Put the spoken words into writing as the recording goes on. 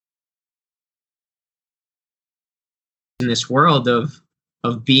in this world of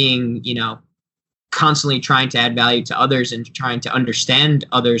being, constantly trying to add value to others and trying to understand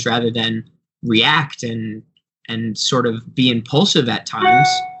others rather than react and sort of be impulsive at times.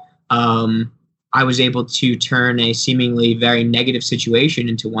 I was able to turn a seemingly very negative situation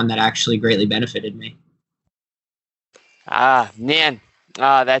into one that actually greatly benefited me. Man,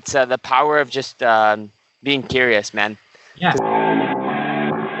 that's the power of just being curious, man. Yeah.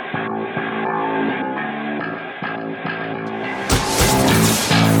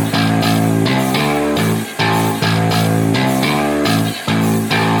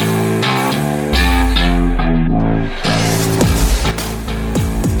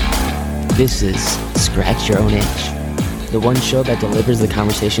 This is Scratch Your Own Itch, the one show that delivers the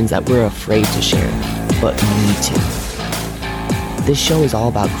conversations that we're afraid to share, but need to. This show is all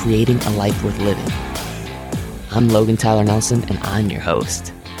about creating a life worth living. I'm Logan Tyler Nelson, and I'm your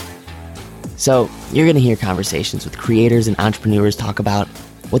host. So, you're going to hear conversations with creators and entrepreneurs talk about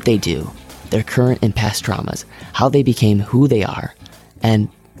what they do, their current and past traumas, how they became who they are, and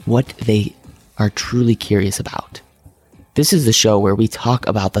what they are truly curious about. This is the show where we talk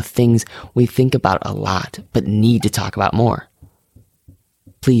about the things we think about a lot, but need to talk about more.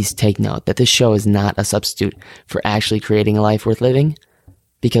 Please take note that this show is not a substitute for actually creating a life worth living,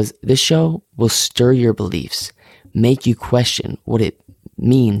 because this show will stir your beliefs, make you question what it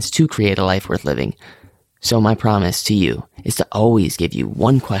means to create a life worth living. So my promise to you is to always give you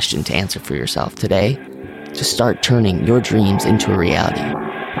one question to answer for yourself today to start turning your dreams into a reality.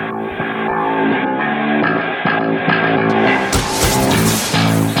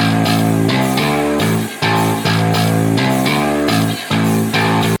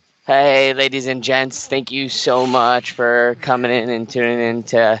 Hey, ladies and gents, thank you so much for coming in and tuning in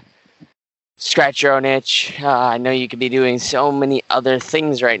to Scratch Your Own Itch. I know you could be doing so many other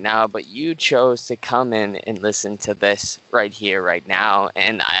things right now, but you chose to come in and listen to this right here, right now.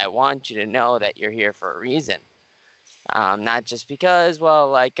 And I want you to know that you're here for a reason. Not just because,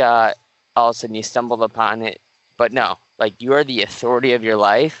 all of a sudden you stumbled upon it, but no, you are the authority of your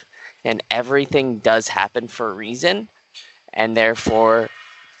life, and everything does happen for a reason, and therefore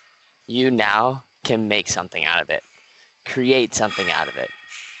you now can make something out of it, create something out of it.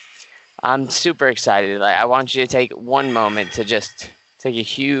 I'm super excited. I want you to take one moment to just take a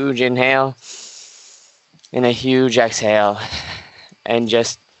huge inhale and a huge exhale and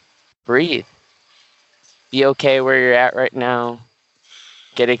just breathe. Be okay where you're at right now.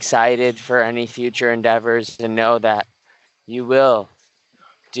 Get excited for any future endeavors and know that you will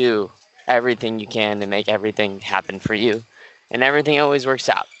do everything you can to make everything happen for you, and everything always works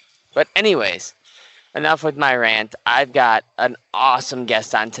out. But anyways, enough with my rant. I've got an awesome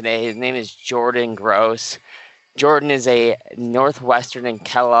guest on today. His name is Jordan Gross. Jordan is a Northwestern and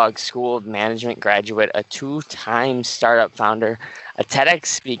Kellogg School of Management graduate, a 2-time startup founder, a TEDx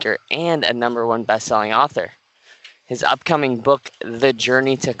speaker, and a #1 best-selling author. His upcoming book, The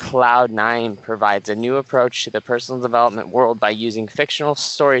Journey to Cloud 9, provides a new approach to the personal development world by using fictional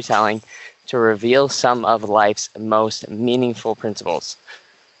storytelling to reveal some of life's most meaningful principles.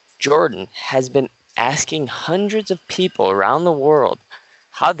 Jordan has been asking hundreds of people around the world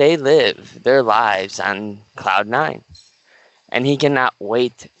how they live their lives on Cloud 9. And he cannot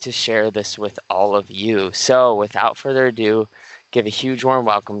wait to share this with all of you. So without further ado, give a huge warm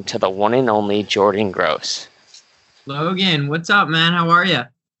welcome to the one and only Jordan Gross. Logan, what's up, man? How are you?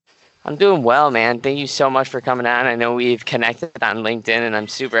 I'm doing well, man. Thank you so much for coming on. I know we've connected on LinkedIn, and I'm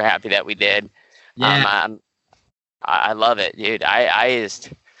super happy that we did. Yeah. I love it, dude.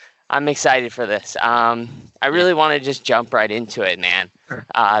 I'm excited for this. I really want to just jump right into it, man,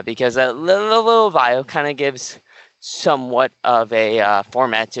 because a little bio kind of gives somewhat of a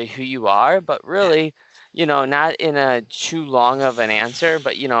format to who you are, but really, not in a too long of an answer,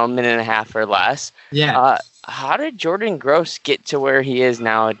 but, a minute and a half or less. Yeah. How did Jordan Gross get to where he is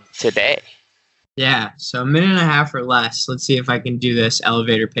now today? Yeah, so a minute and a half or less. Let's see if I can do this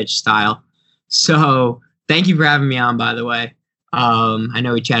elevator pitch style. So thank you for having me on, by the way. I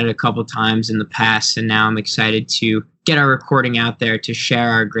know we chatted a couple times in the past, and now I'm excited to get our recording out there to share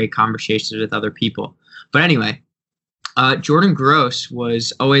our great conversations with other people. But anyway, Jordan Gross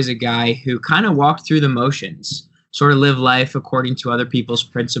was always a guy who kind of walked through the motions, sort of lived life according to other people's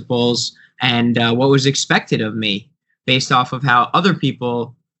principles and what was expected of me based off of how other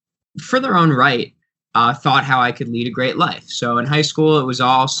people, for their own right, thought how I could lead a great life. So in high school, it was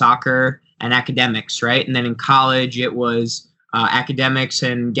all soccer and academics, right? And then in college, it was academics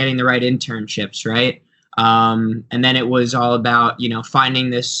and getting the right internships, right? And then it was all about, finding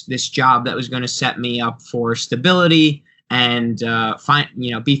this job that was going to set me up for stability and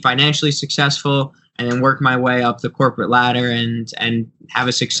be financially successful. and then work my way up the corporate ladder and have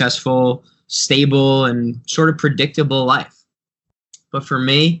a successful, stable, and sort of predictable life. But for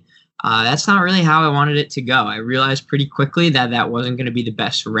me, that's not really how I wanted it to go. I realized pretty quickly that wasn't going to be the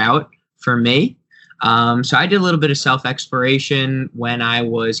best route for me. So I did a little bit of self-exploration when I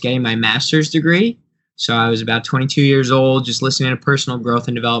was getting my master's degree. So I was about 22 years old, just listening to personal growth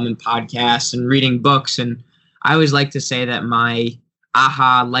and development podcasts and reading books. And I always like to say that my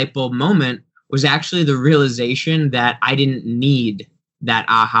aha light bulb moment was actually the realization that I didn't need that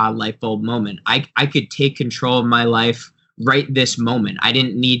aha light bulb moment. I could take control of my life right this moment. I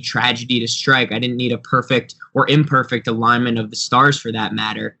didn't need tragedy to strike. I didn't need a perfect or imperfect alignment of the stars for that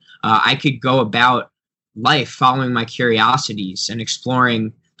matter. I could go about life following my curiosities and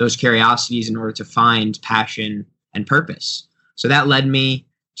exploring those curiosities in order to find passion and purpose. So that led me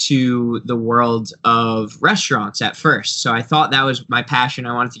to the world of restaurants at first. So I thought that was my passion.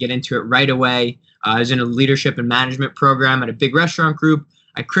 I wanted to get into it right away. I was in a leadership and management program at a big restaurant group.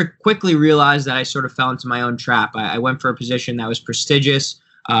 I quickly realized that I sort of fell into my own trap. I went for a position that was prestigious.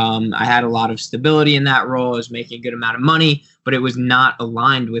 I had a lot of stability in that role. I was making a good amount of money, but it was not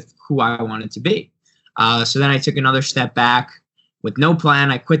aligned with who I wanted to be. So then I took another step back with no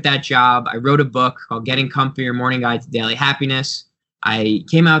plan. I quit that job. I wrote a book called Getting Comfy, Your Morning Guide to Daily Happiness. I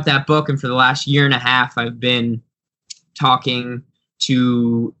came out with that book, and for the last year and a half, I've been talking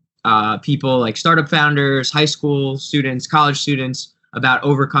to people like startup founders, high school students, college students about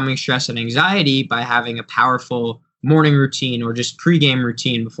overcoming stress and anxiety by having a powerful morning routine or just pregame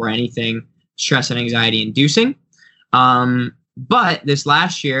routine before anything stress and anxiety inducing. But this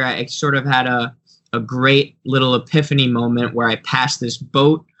last year, I sort of had a great little epiphany moment where I passed this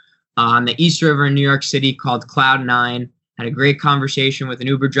boat on the East River in New York City called Cloud9. Had a great conversation with an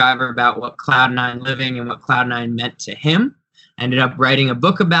Uber driver about what Cloud9 living and what Cloud9 meant to him. Ended up writing a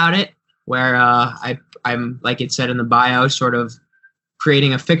book about it where I'm, like it said in the bio, sort of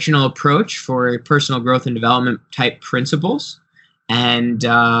creating a fictional approach for personal growth and development type principles. And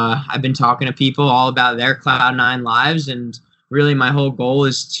I've been talking to people all about their Cloud9 lives. And really my whole goal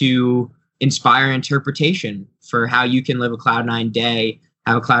is to inspire interpretation for how you can live a Cloud9 day,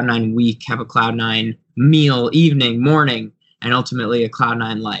 have a Cloud9 week, have a Cloud9 meal, evening, morning, and ultimately a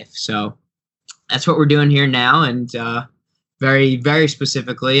Cloud9 life. So that's what we're doing here now. And very, very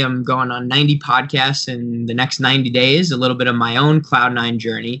specifically, I'm going on 90 podcasts in the next 90 days, a little bit of my own Cloud9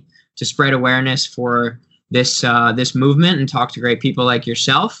 journey to spread awareness for this movement and talk to great people like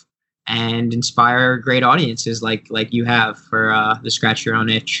yourself and inspire great audiences like you have for the Scratch Your Own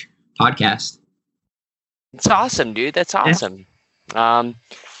Itch podcast. It's awesome, dude. That's awesome. Yeah.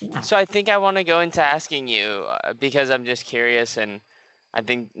 So I think I want to go into asking you because I'm just curious, and I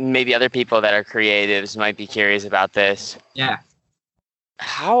think maybe other people that are creatives might be curious about this. Yeah.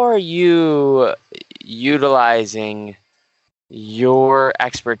 How are you utilizing your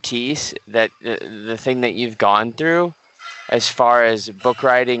expertise, that the thing that you've gone through as far as book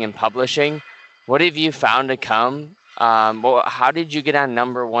writing and publishing? What have you found to come? How did you get on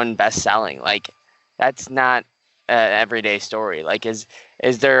 #1 best-selling? Like, that's not an everyday story. Like, is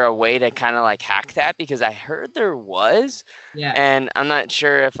there a way to kind of like hack that? Because I heard there was, and I'm not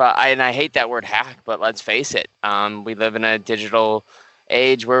sure if I hate that word hack, but let's face it, we live in a digital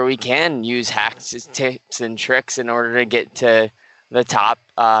age where we can use hacks, tips, and tricks in order to get to the top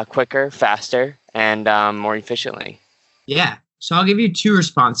quicker, faster, and more efficiently. Yeah. So I'll give you two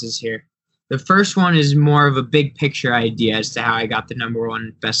responses here. The first one is more of a big picture idea as to how I got the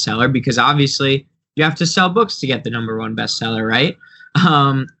 #1 bestseller, because obviously you have to sell books to get the #1 bestseller, right?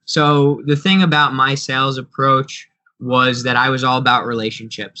 So the thing about my sales approach was that I was all about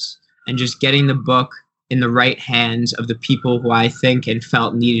relationships and just getting the book in the right hands of the people who I think and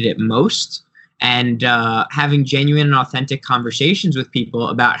felt needed it most, and having genuine and authentic conversations with people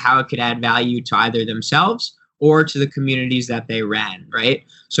about how it could add value to either themselves or to the communities that they ran, right?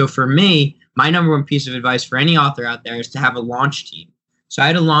 So for me, my #1 piece of advice for any author out there is to have a launch team. So I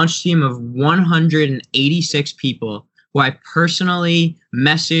had a launch team of 186 people who I personally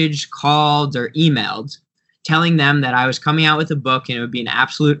messaged, called, or emailed, telling them that I was coming out with a book and it would be an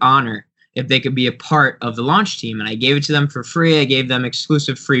absolute honor if they could be a part of the launch team. And I gave it to them for free. I gave them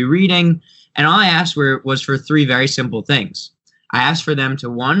exclusive free reading. And all I asked was for 3 very simple things. I asked for them to,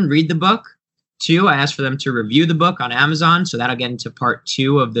 1, read the book. 2, I asked for them to review the book on Amazon. So that'll get into part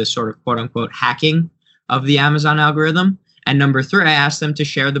 2 of the sort of quote unquote hacking of the Amazon algorithm. And number 3, I asked them to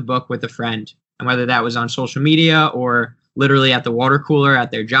share the book with a friend. And whether that was on social media or literally at the water cooler,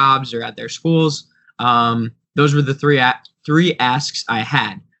 at their jobs or at their schools, those were the three asks I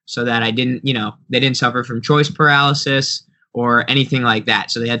had, so that I didn't, they didn't suffer from choice paralysis or anything like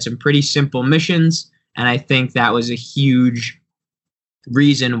that. So they had some pretty simple missions, and I think that was a huge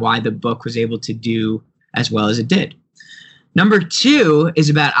reason why the book was able to do as well as it did. Number 2 is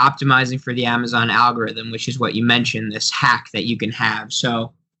about optimizing for the Amazon algorithm, which is what you mentioned, this hack that you can have.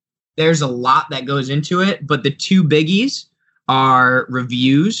 So there's a lot that goes into it, but the 2 biggies are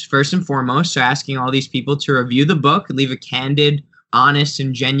reviews, first and foremost. So asking all these people to review the book, leave a candid, honest,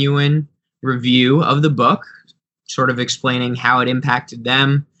 and genuine review of the book, sort of explaining how it impacted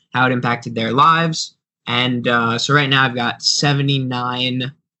them, how it impacted their lives. And so right now I've got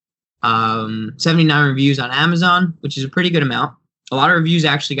 79 reviews on Amazon, which is a pretty good amount. A lot of reviews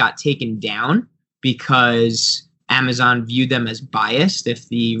actually got taken down because Amazon viewed them as biased if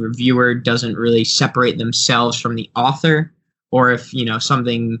the reviewer doesn't really separate themselves from the author, or if,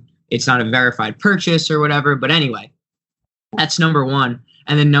 it's not a verified purchase or whatever. But anyway, that's number 1.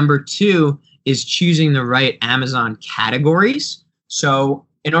 And then number 2 is choosing the right Amazon categories. So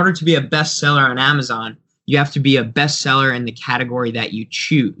in order to be a bestseller on Amazon, you have to be a bestseller in the category that you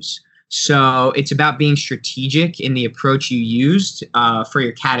choose. So it's about being strategic in the approach you used for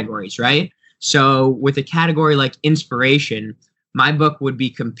your categories, right? So with a category like inspiration, my book would be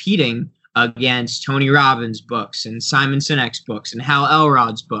competing against Tony Robbins' books and Simon Sinek's books and Hal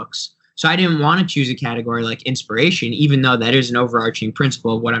Elrod's books. So I didn't want to choose a category like inspiration, even though that is an overarching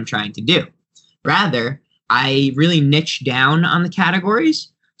principle of what I'm trying to do. Rather, I really niched down on the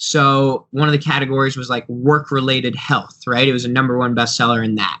categories. So one of the categories was like work-related health, right? It was a number 1 bestseller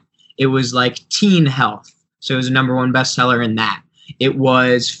in that. It was like teen health. So it was a number 1 bestseller in that. It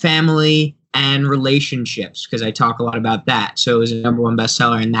was family and relationships, because I talk a lot about that. So it was a number 1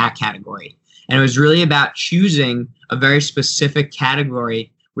 bestseller in that category. And it was really about choosing a very specific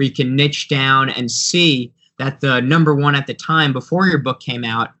category where you can niche down and see that the number 1 at the time before your book came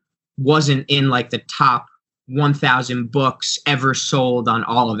out wasn't in like the top 1,000 books ever sold on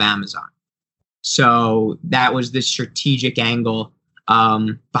all of Amazon. So that was the strategic angle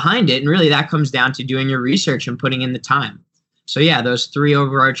behind it. And really that comes down to doing your research and putting in the time. So yeah, those 3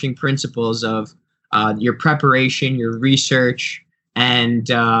 overarching principles of your preparation, your research, and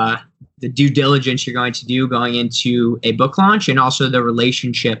the due diligence you're going to do going into a book launch, and also the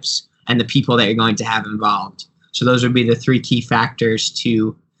relationships and the people that you're going to have involved. So those would be the 3 key factors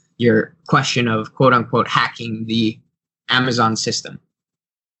to your question of quote unquote hacking the Amazon system.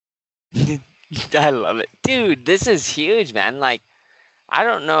 I love it. Dude, this is huge, man. Like, I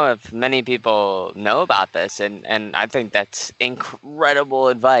don't know if many people know about this, and I think that's incredible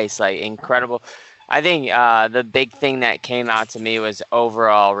advice, like incredible. I think the big thing that came out to me was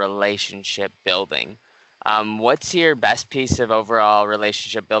overall relationship building. What's your best piece of overall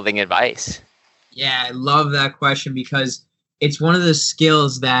relationship building advice? Yeah, I love that question, because it's one of the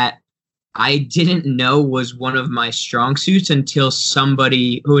skills that I didn't know was one of my strong suits until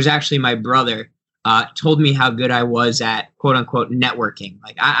somebody who was actually my brother told me how good I was at quote unquote networking.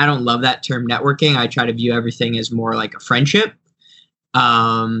 Like, I don't love that term networking. I try to view everything as more like a friendship.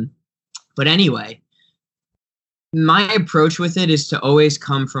 But anyway, my approach with it is to always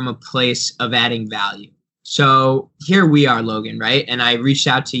come from a place of adding value. So here we are, Logan, right? And I reached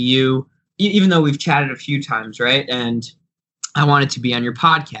out to you, even though we've chatted a few times, right? And I wanted to be on your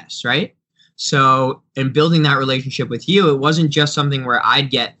podcast, right? So in building that relationship with you, it wasn't just something where I'd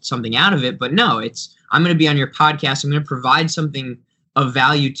get something out of it, but no, I'm going to be on your podcast. I'm going to provide something of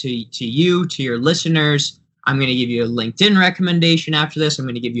value to you, to your listeners. I'm going to give you a LinkedIn recommendation after this. I'm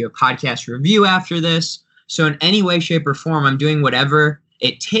going to give you a podcast review after this. So in any way, shape, or form, I'm doing whatever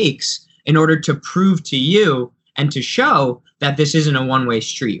it takes in order to prove to you and to show that this isn't a one-way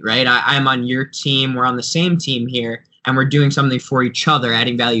street, right? I'm on your team. We're on the same team here, and we're doing something for each other,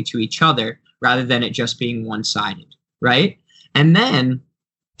 adding value to each other, rather than it just being one-sided, right? And then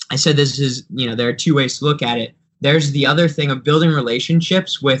I said this is, there are 2 ways to look at it. There's the other thing of building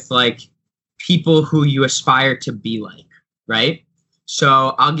relationships with like people who you aspire to be like, right?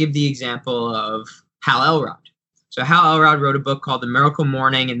 So I'll give the example of Hal Elrod. So Hal Elrod wrote a book called The Miracle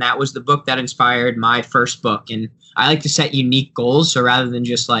Morning, and that was the book that inspired my first book. And I like to set unique goals. So rather than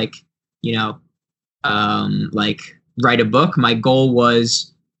just like write a book, my goal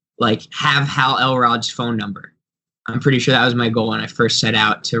was like have Hal Elrod's phone number. I'm pretty sure that was my goal when I first set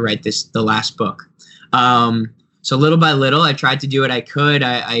out to write the last book. So little by little, I tried to do what I could.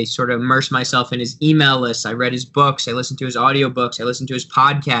 I sort of immersed myself in his email list. I read his books. I listened to his audiobooks. I listened to his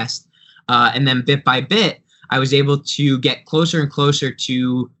podcast. And then bit by bit, I was able to get closer and closer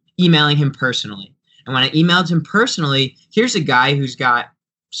to emailing him personally. And when I emailed him personally, here's a guy who's got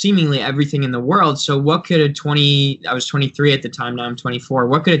seemingly everything in the world. So what could I was 23 at the time, now I'm 24.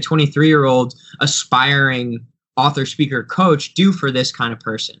 What could a 23-year-old aspiring author, speaker, coach do for this kind of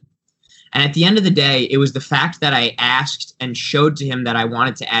person? And at the end of the day, it was the fact that I asked and showed to him that I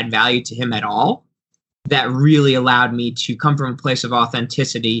wanted to add value to him at all that really allowed me to come from a place of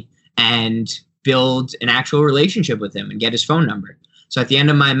authenticity and build an actual relationship with him and get his phone number. So at the end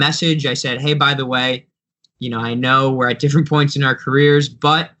of my message, I said, hey, by the way, I know we're at different points in our careers,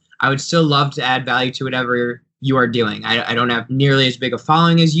 but I would still love to add value to whatever you are doing. I don't have nearly as big a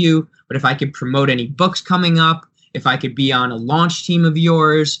following as you, but if I could promote any books coming up, if I could be on a launch team of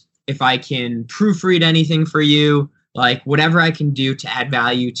yours, if I can proofread anything for you, like whatever I can do to add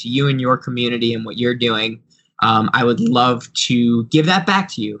value to you and your community and what you're doing, I would love to give that back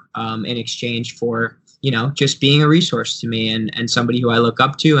to you in exchange for, just being a resource to me and somebody who I look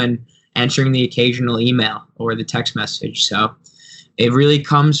up to and answering the occasional email or the text message. So it really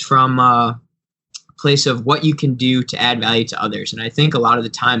comes from a place of what you can do to add value to others. And I think a lot of the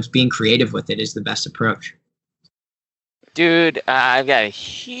times being creative with it is the best approach. Dude, I've got a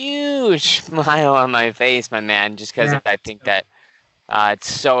huge smile on my face, my man, just because I think that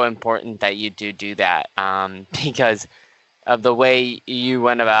it's so important that you do that because of the way you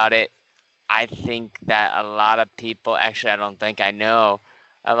went about it. I think that a lot of people, actually, I don't think I know,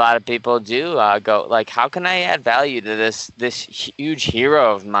 a lot of people do go like, how can I add value to this huge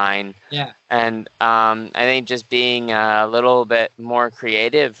hero of mine? Yeah. And I think just being a little bit more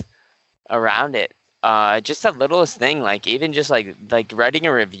creative around it. Just the littlest thing, like even just like writing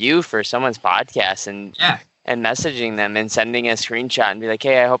a review for someone's podcast and messaging them and sending a screenshot and be like,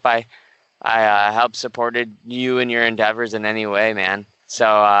 hey, I hope I helped supported you in your endeavors in any way, man.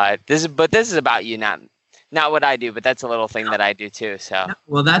 So this is about you, not what I do, but that's a little thing that I do too. So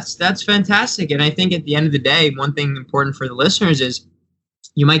well, that's fantastic. And I think at the end of the day, one thing important for the listeners is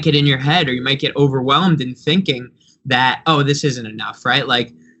you might get in your head or you might get overwhelmed in thinking that, oh, this isn't enough, right?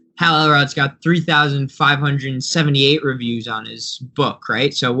 Like Hal Elrod's got 3,578 reviews on his book,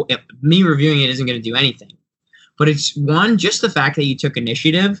 right? So me reviewing it isn't going to do anything. But it's one, just the fact that you took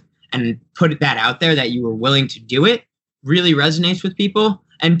initiative and put that out there, that you were willing to do it, really resonates with people.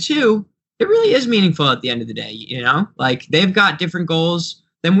 And two, it really is meaningful at the end of the day, like they've got different goals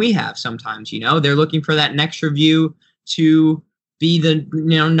than we have sometimes, they're looking for that next review to be the,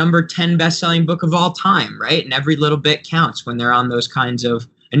 number 10 best-selling book of all time, right? And every little bit counts when they're on those kinds of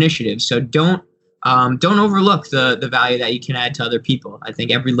initiatives. So don't overlook the value that you can add to other people. I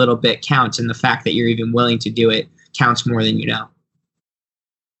think every little bit counts, and the fact that you're even willing to do it counts more than you know.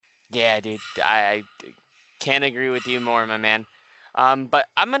 Yeah, dude, I can't agree with you more, my man. But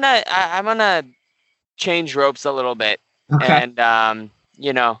I'm gonna change ropes a little bit, and I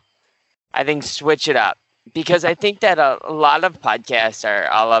think switch it up, because I think that a lot of podcasts are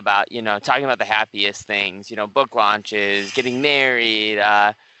all about talking about the happiest things, book launches, getting married,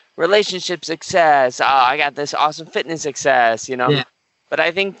 relationship success. Oh, I got this awesome fitness success, Yeah. But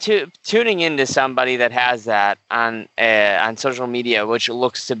I think tuning into somebody that has that on social media, which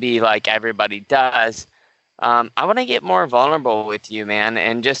looks to be like everybody does. I want to get more vulnerable with you, man,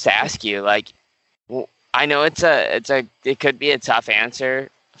 and just ask you, like, I know it could be a tough answer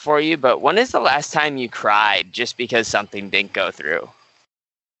for you, but when is the last time you cried just because something didn't go through?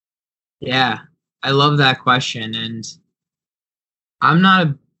 Yeah, I love that question, and I'm not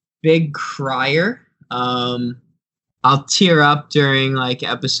a big crier. I'll tear up during like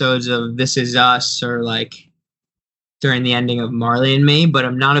episodes of This Is Us or like during the ending of Marley and Me, but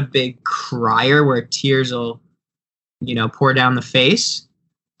I'm not a big crier where tears will, pour down the face.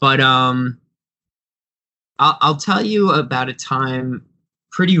 But I'll tell you about a time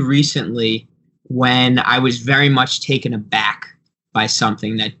pretty recently when I was very much taken aback by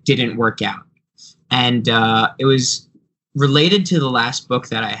something that didn't work out. And it was related to the last book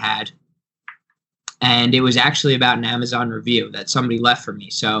that I had. And it was actually about an Amazon review that somebody left for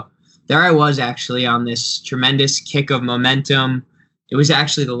me. So there I was actually on this tremendous kick of momentum. It was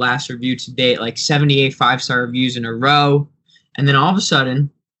actually the last review to date, like 78 5-star reviews in a row. And then all of a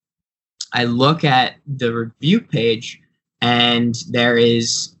sudden, I look at the review page and there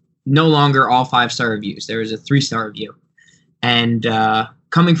is no longer all 5-star reviews. There is a 3-star review. And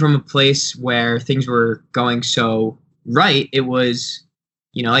coming from a place where things were going so right, it was,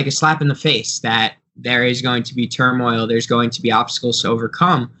 like a slap in the face that there is going to be turmoil. There's going to be obstacles to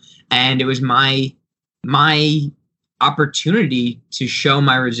overcome. And it was my opportunity to show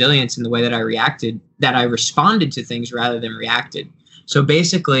my resilience in the way that I responded to things rather than reacted. So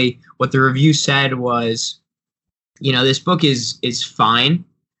basically what the review said was, this book is fine,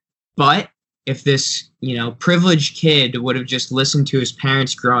 but if this, privileged kid would have just listened to his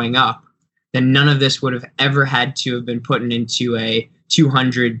parents growing up, then none of this would have ever had to have been put into a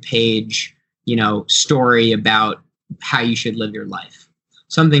 200-page, story about how you should live your life,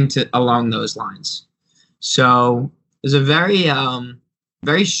 something along those lines. So it was a very,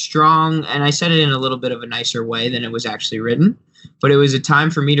 very strong, and I said it in a little bit of a nicer way than it was actually written, but it was a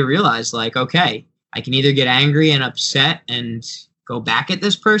time for me to realize, like, okay, I can either get angry and upset and go back at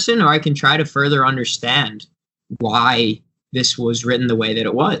this person, or I can try to further understand why this was written the way that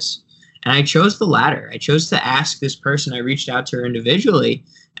it was. And I chose the latter. I chose to ask this person. I reached out to her individually,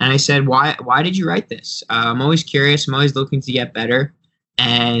 and I said, why did you write this? I'm always curious. I'm always looking to get better,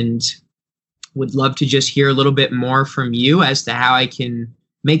 and would love to just hear a little bit more from you as to how I can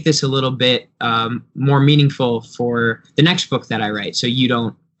make this a little bit more meaningful for the next book that I write, so you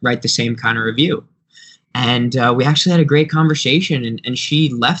don't write the same kind of review. And we actually had a great conversation, and she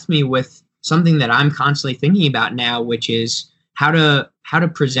left me with something that I'm constantly thinking about now, which is how to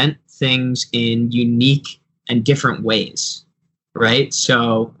present things in unique and different ways, right?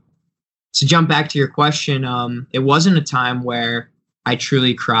 So to jump back to your question, it wasn't a time where I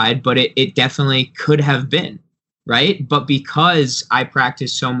truly cried, but it definitely could have been, right? But because I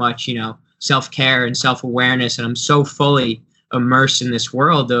practice so much, self-care and self-awareness, and I'm so fully immersed in this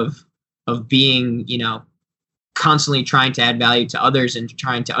world of being, constantly trying to add value to others and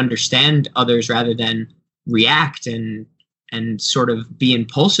trying to understand others rather than react and sort of be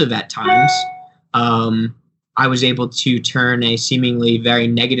impulsive at times, I was able to turn a seemingly very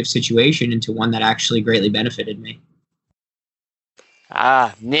negative situation into one that actually greatly benefited me.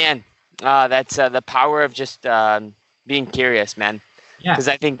 Man, that's the power of just being curious, man. Yeah. Because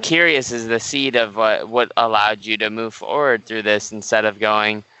I think curious is the seed of what allowed you to move forward through this, instead of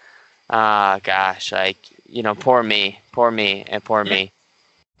going, gosh, like, poor me, and poor me.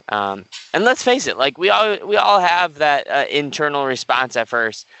 And let's face it, like we all have that internal response at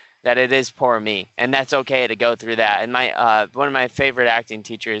first, that it is poor me, and that's okay to go through that. And my one of my favorite acting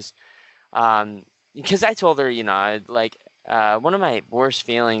teachers, because I told her, one of my worst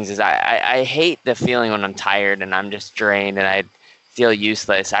feelings is I hate the feeling when I'm tired and I'm just drained and I feel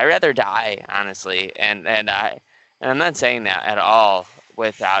useless. I'd rather die, honestly. And I'm not saying that at all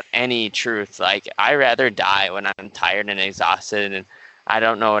without any truth. Like, I rather die when I'm tired and exhausted and I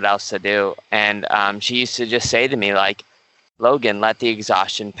don't know what else to do. And she used to just say to me, like, Logan, let the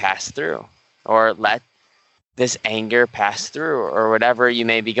exhaustion pass through, or let this anger pass through, or whatever you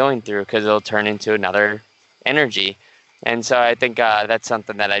may be going through, because it'll turn into another energy. And so I think that's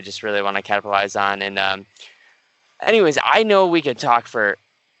something that I just really want to capitalize on. And anyways, I know we could talk for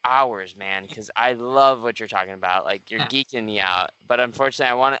hours, man, because I love what you're talking about. Like, you're geeking me out. But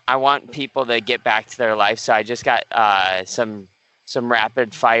unfortunately, I want people to get back to their life. So I just got some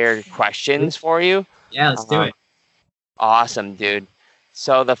rapid fire questions for you. Yeah, let's do it. Awesome, dude.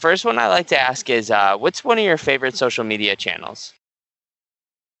 So the first one I like to ask is, what's one of your favorite social media channels?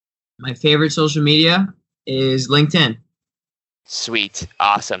 My favorite social media is LinkedIn. Sweet.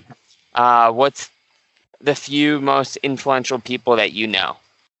 Awesome. What's the few most influential people that you know?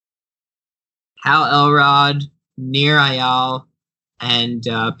 Hal Elrod, Nir Eyal, and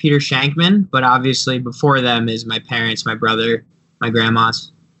Peter Shankman. But obviously before them is my parents, my brother, my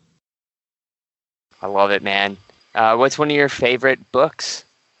grandmas. I love it, man. What's one of your favorite books?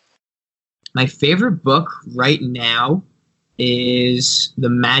 My favorite book right now is The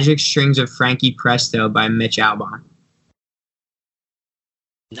Magic Strings of Frankie Presto by Mitch Albom.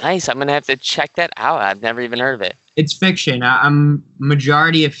 Nice. I'm going to have to check that out. I've never even heard of it. It's fiction. I'm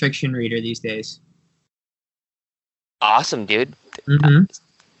majority a fiction reader these days. Awesome, dude. Mm-hmm.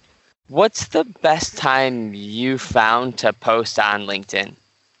 What's the best time you found to post on LinkedIn?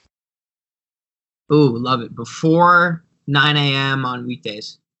 Ooh, love it. Before 9 a.m. on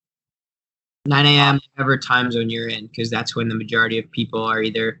weekdays. 9 a.m. whatever time zone you're in, because that's when the majority of people are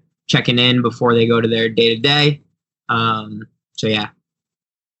either checking in before they go to their day-to-day. So, yeah.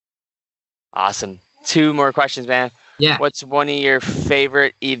 Awesome. 2 more questions, man. Yeah. What's one of your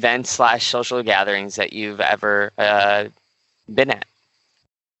favorite events / social gatherings that you've ever been at?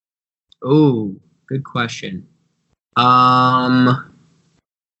 Ooh, good question.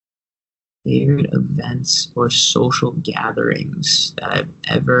 Favorite events or social gatherings that I've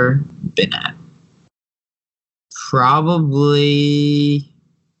ever been at? Probably,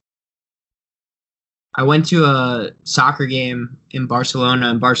 I went to a soccer game in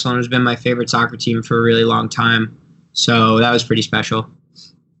Barcelona, and Barcelona's been my favorite soccer team for a really long time. So that was pretty special.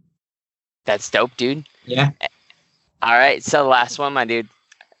 That's dope, dude. Yeah. All right. So last one, my dude.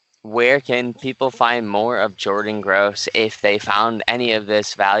 Where can people find more of Jordan Gross if they found any of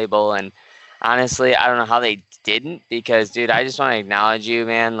this valuable? And honestly, I don't know how they didn't, because, dude, I just want to acknowledge you,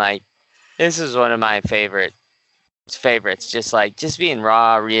 man. Like, this is one of my favorites. Just being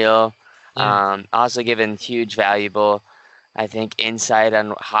raw, real. Also given huge valuable, I think, insight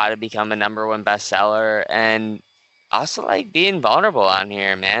on how to become a #1 bestseller, and also like being vulnerable on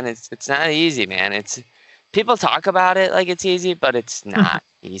here, man. It's not easy, man. It's people talk about it like it's easy, but it's not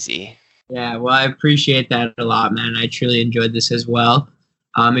easy. Yeah, well, I appreciate that a lot, man. I truly enjoyed this as well.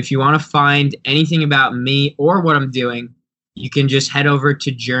 If you want to find anything about me or what I'm doing, you can just head over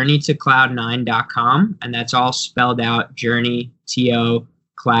to journeytocloud9.com, and that's all spelled out, journey, T-O,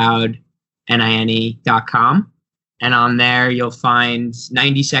 cloud, N-I-N-E.com. And on there, you'll find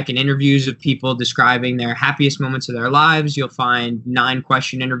 90-second interviews of people describing their happiest moments of their lives. You'll find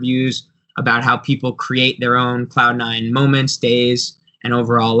 9-question interviews about how people create their own Cloud9 moments, days, and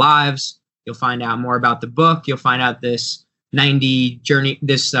overall lives. You'll find out more about the book. You'll find out this Journey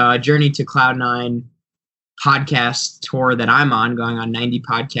to Cloud9 podcast tour that I'm on, going on 90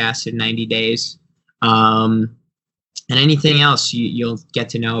 podcasts in 90 days. And anything else you'll get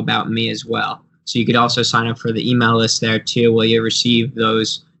to know about me as well. So you could also sign up for the email list there too, where you receive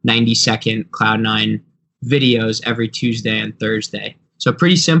those 90-second Cloud9 videos every Tuesday and Thursday. So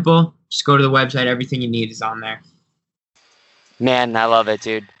pretty simple. Just go to the website. Everything you need is on there. Man, I love it,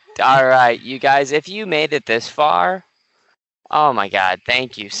 dude. All right, you guys, if you made it this far, oh my God,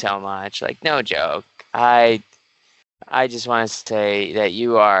 thank you so much. Like, no joke. I just want to say that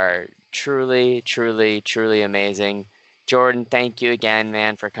you are truly, truly, truly amazing. Jordan, thank you again,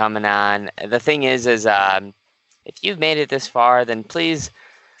 man, for coming on. The thing is if you've made it this far, then please,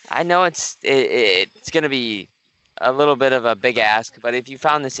 I know it's going to be a little bit of a big ask, but if you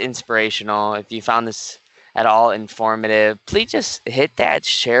found this inspirational, if you found this at all informative, please just hit that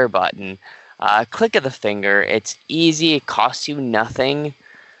share button. Click of the finger. It's easy. It costs you nothing.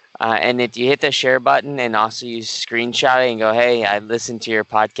 And if you hit the share button and also you screenshot it and go, hey, I listened to your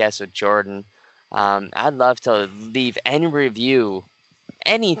podcast with Jordan, I'd love to leave any review,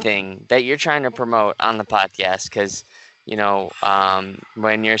 anything that you're trying to promote on the podcast, because,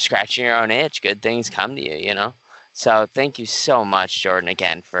 when you're scratching your own itch, good things come to you, So thank you so much, Jordan,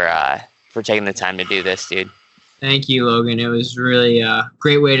 again, for taking the time to do this, dude. Thank you, Logan. It was really a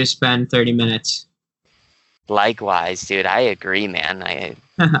great way to spend 30 minutes. Likewise, dude. I agree, man. I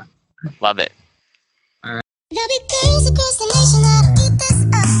love it. All right. There'll be girls across the nation that'll eat this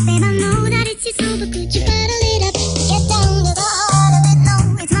up. Babe, I know that it's your soul, but could you bottle it up? Get down to the heart of it. No,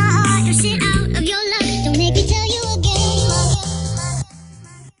 it's my heart. Your shit out of your luck. Don't make me tell you again.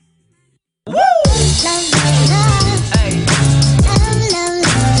 Woo! Love, love, love. Hey.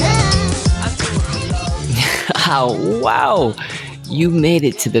 Oh, wow. You made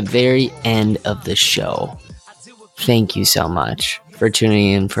it to the very end of the show. Thank you so much for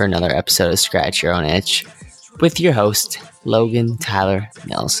tuning in for another episode of Scratch Your Own Itch with your host, Logan Tyler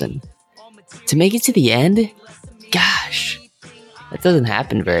Nelson. To make it to the end? Gosh, that doesn't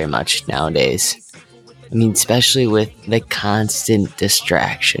happen very much nowadays. I mean, especially with the constant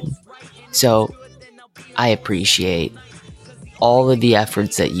distraction. So, I appreciate all of the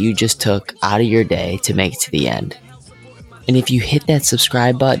efforts that you just took out of your day to make it to the end. And if you hit that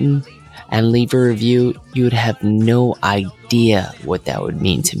subscribe button and leave a review, you would have no idea what that would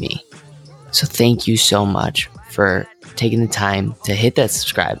mean to me. So thank you so much for taking the time to hit that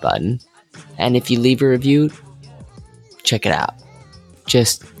subscribe button. And if you leave a review, check it out.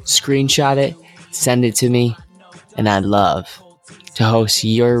 Just screenshot it, send it to me, and I'd love to host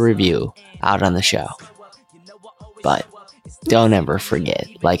your review out on the show. But don't ever forget,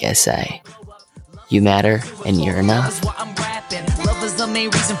 like I say, you matter and you're enough. Love is the main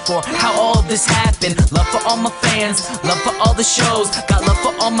reason for how all this happened. Love for all my fans, love for all the shows. Got love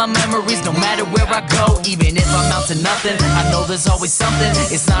for all my memories, no matter where I go. Even if I'm out to nothing, I know there's always something.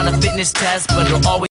 It's not a fitness test, but it'll always